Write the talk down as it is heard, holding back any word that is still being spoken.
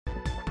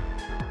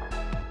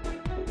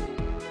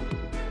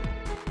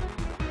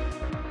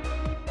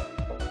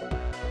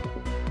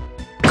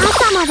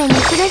朝までに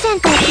プレゼン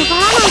トを配ら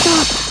ないと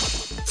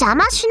邪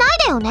魔しない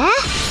でよね。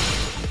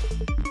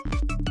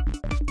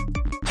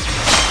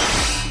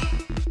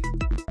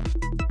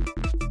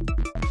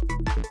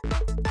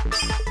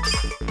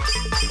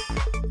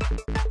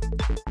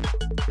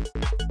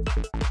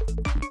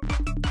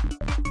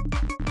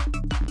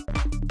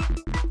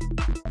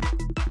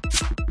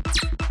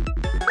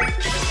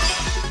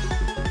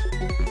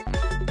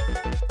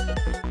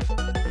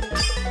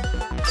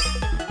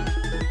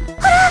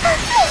ほら、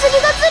水着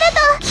がずれ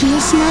た。気に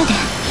しないで。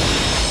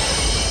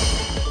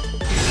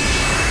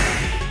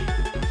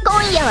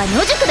今夜は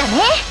野宿だね。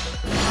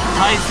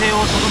体勢を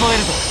整え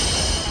るぞ。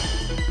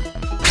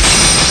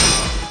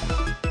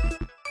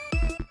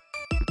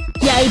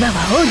刃は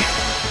折る。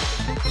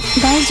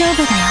大丈夫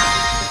だよ。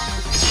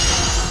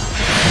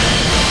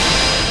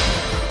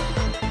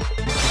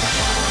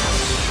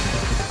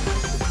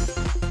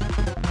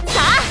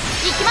さあ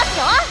行きます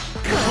よ。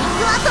こい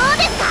つはどう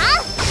ですか。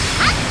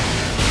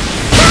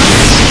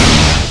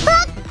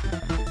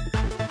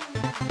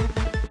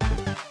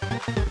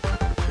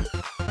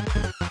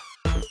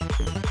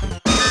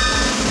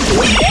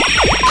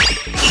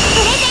プ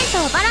レゼント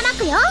をばらま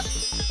くよ。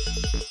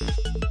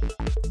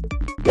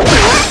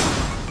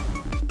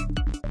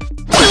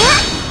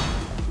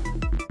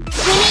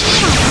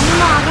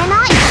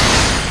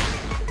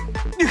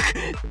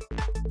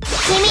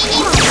君に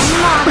は何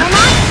もあげな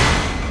い。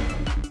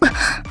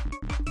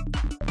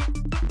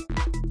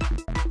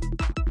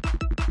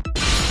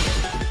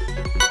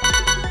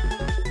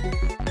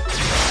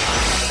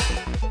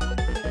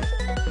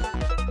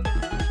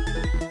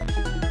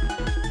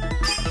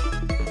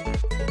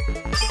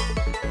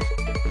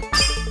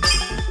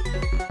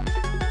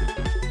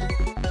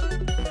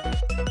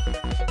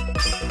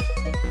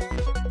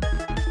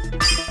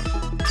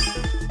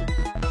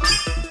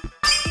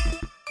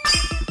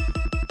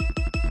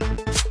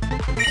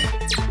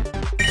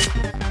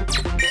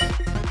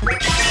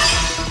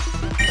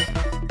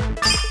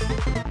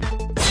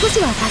少し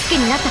は助け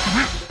になったかな。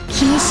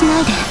気にしな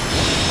いで。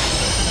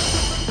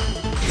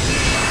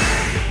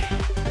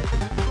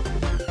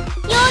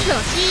よぞ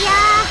しや。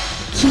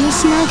気にし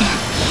ないで。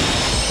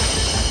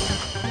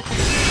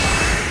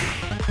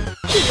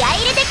気合い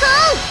入れてこ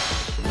う。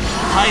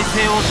体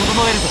勢を整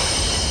えるぞ。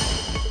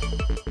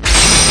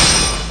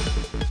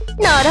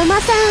のろま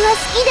さんは好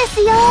きで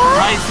すよ。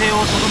体勢を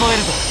整え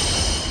るぞ。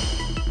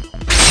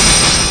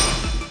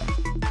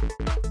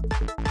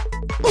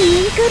ぬいぐる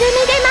みで守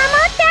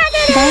ってあげ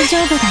る。大丈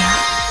夫だよ。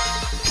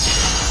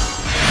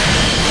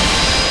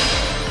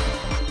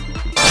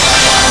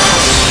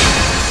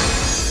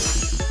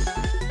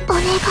お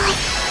願い。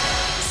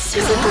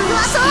静かに。は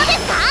そうです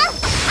か。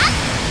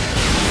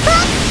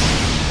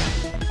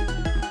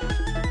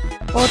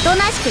おと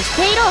なしくし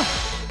ていろ。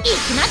い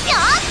きますよ。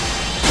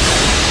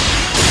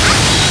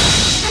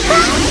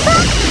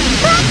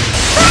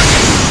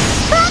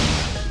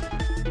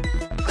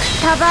く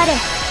たばれ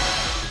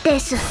で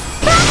す。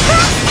プ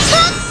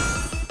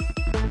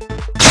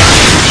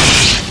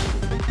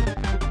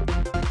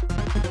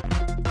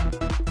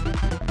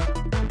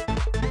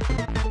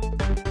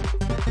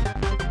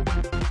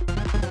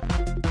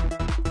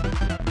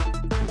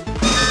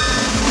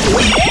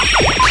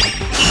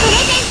レ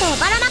ゼントを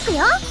ばらまくよ。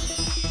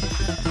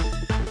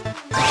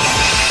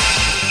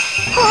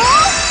ほう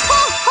ほ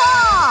うほ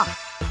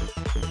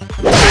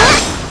う。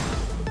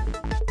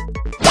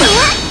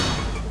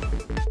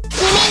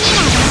君には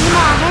何も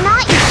あげな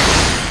い。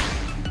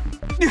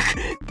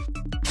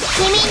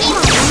君には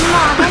何も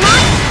あげな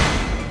い。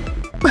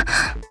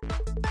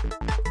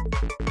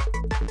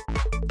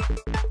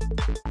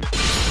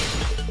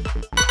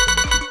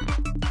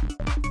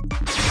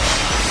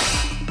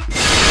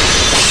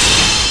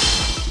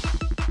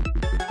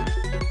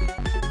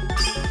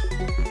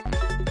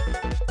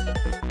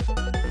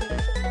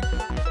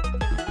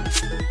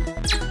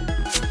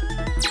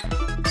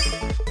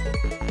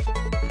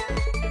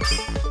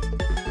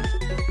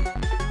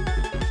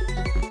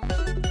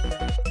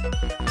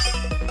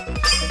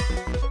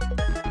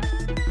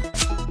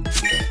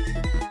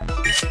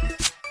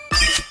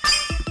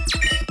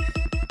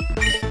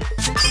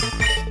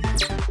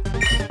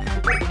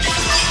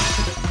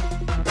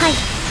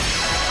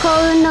幸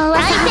運の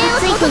噂が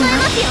ついていま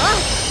す。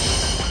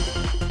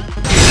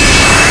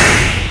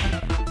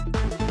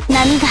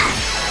波が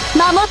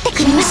守ってく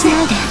れます。諸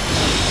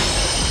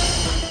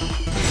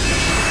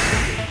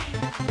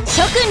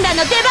君ら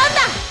の出番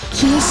だ。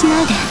気にし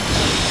ないで。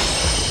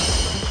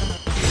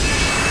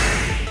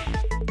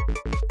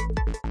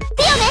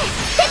ディオネ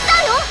手伝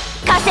うよ。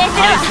加勢す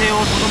るわ。体勢を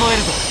整える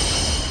ぞ。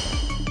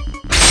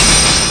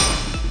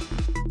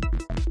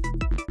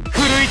奮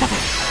い立て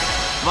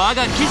我が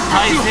騎士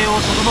体勢を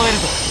整える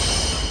ぞ。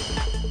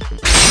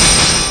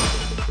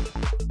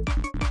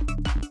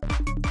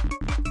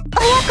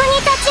お役に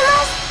立ちま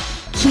す。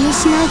気に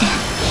しないで。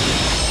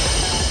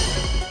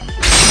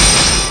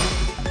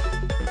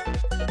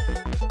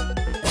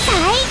最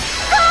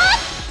高。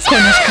この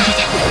光で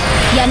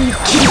闇を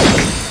切り裂く。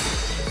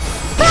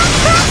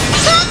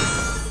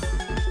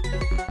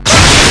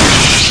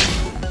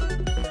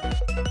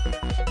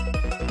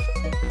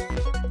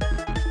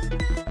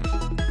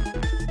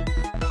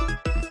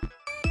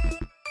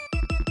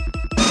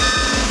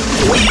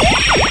プ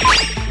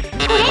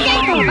レゼ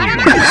ントをばら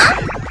まくの？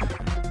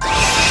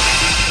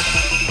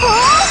ほー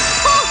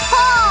ほほ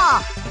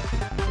ー。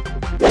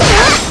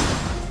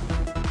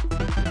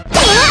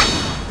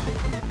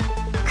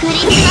クリ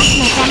スマス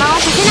の邪魔は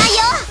させないよ。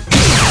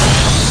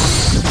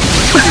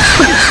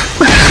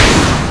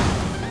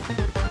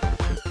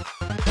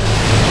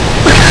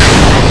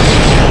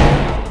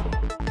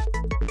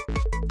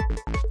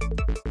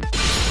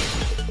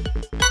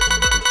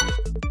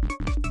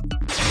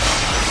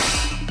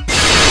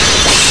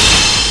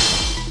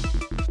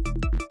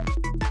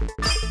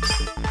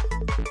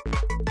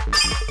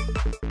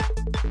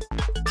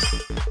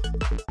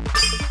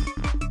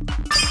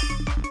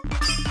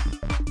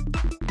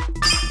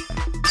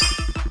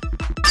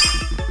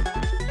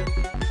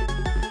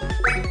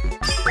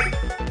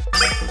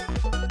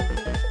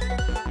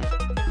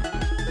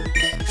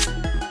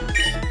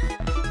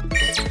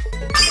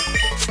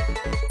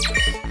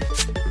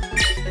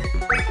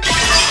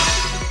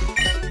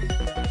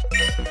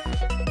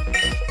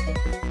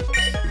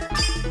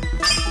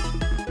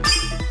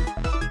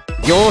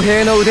傭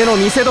兵の腕の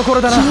見せ所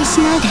だな。気に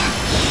しないで。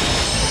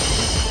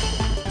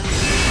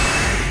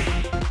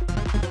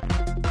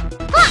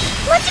あ、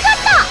間違った。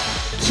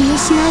気に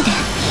しないで。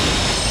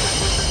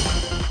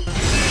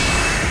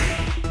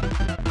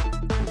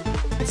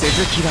続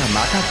きはま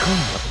た今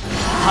度。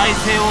体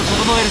勢を整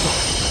えるぞ。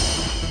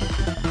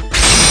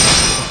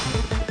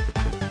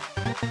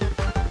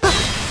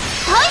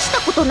大した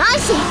ことない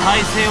し。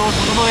体勢を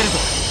整えるぞ。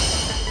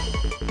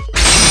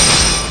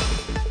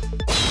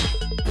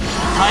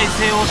体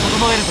勢を整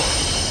えるぞ。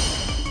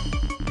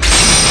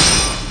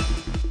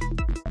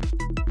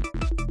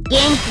元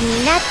気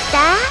になった？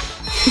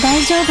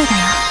大丈夫だよ。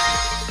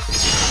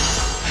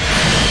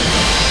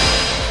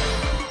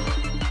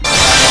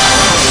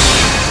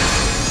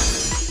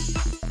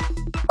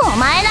お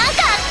前なん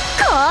か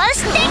こう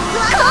してこ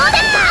うだっ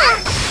た。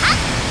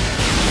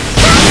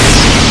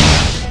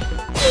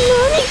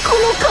何こ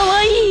の可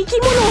愛い生き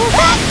物。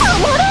た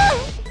まらん。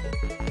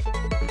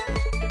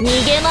逃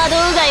げ惑う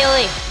がよ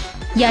い。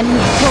闇へ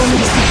葬り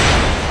せ。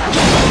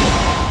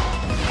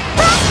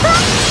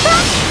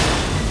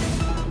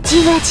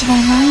じわじわな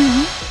いの？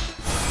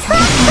それ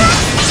とも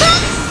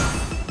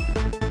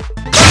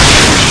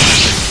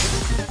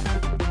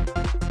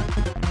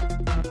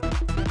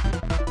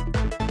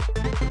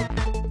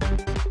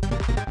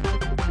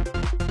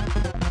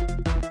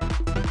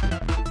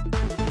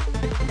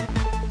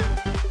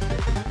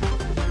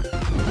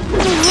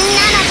みん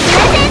なのプレ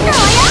ゼントを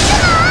よく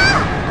も。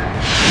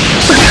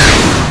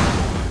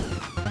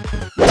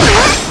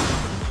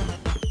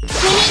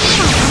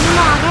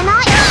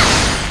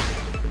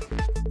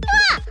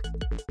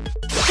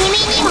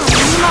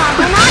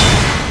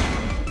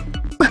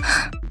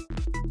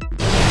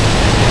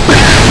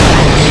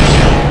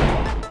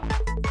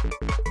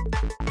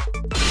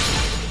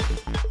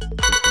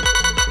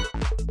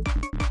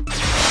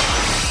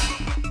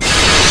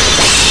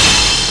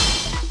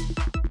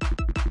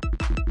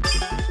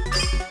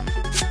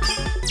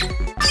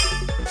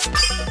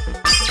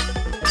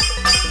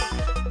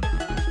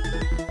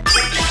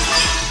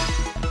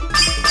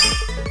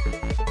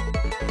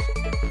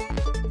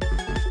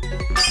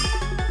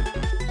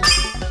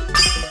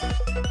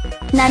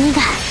波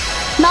が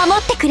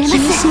守ってくれます。気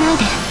にしない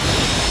で。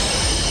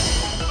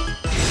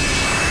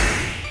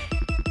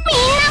み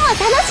んなも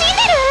楽しんで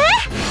る？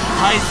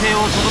体勢を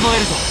整え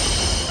るぞ。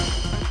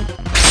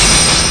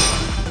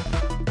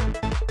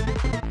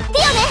デ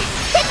ィオネ、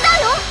手伝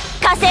うよ。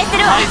加勢する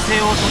わ。体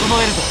勢を整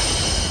えるぞ。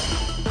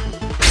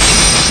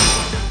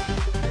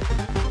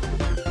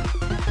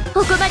お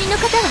困りの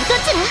方はど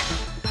ちら？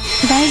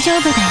大丈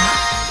夫だよ。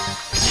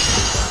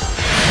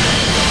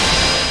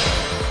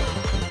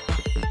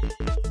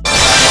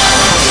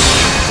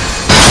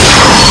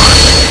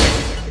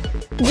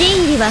仁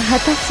義は果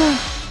たそう。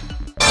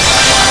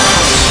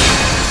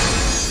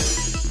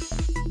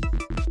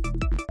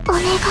お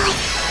願い、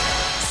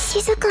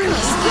静かにし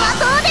て。は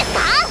どうですか？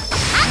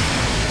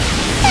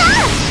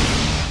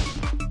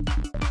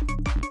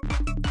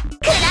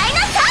食らいな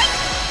さい。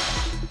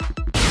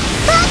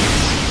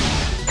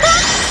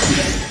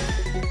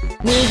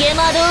逃げ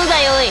惑うが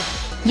よい。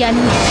闇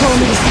へ葬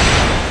りせ。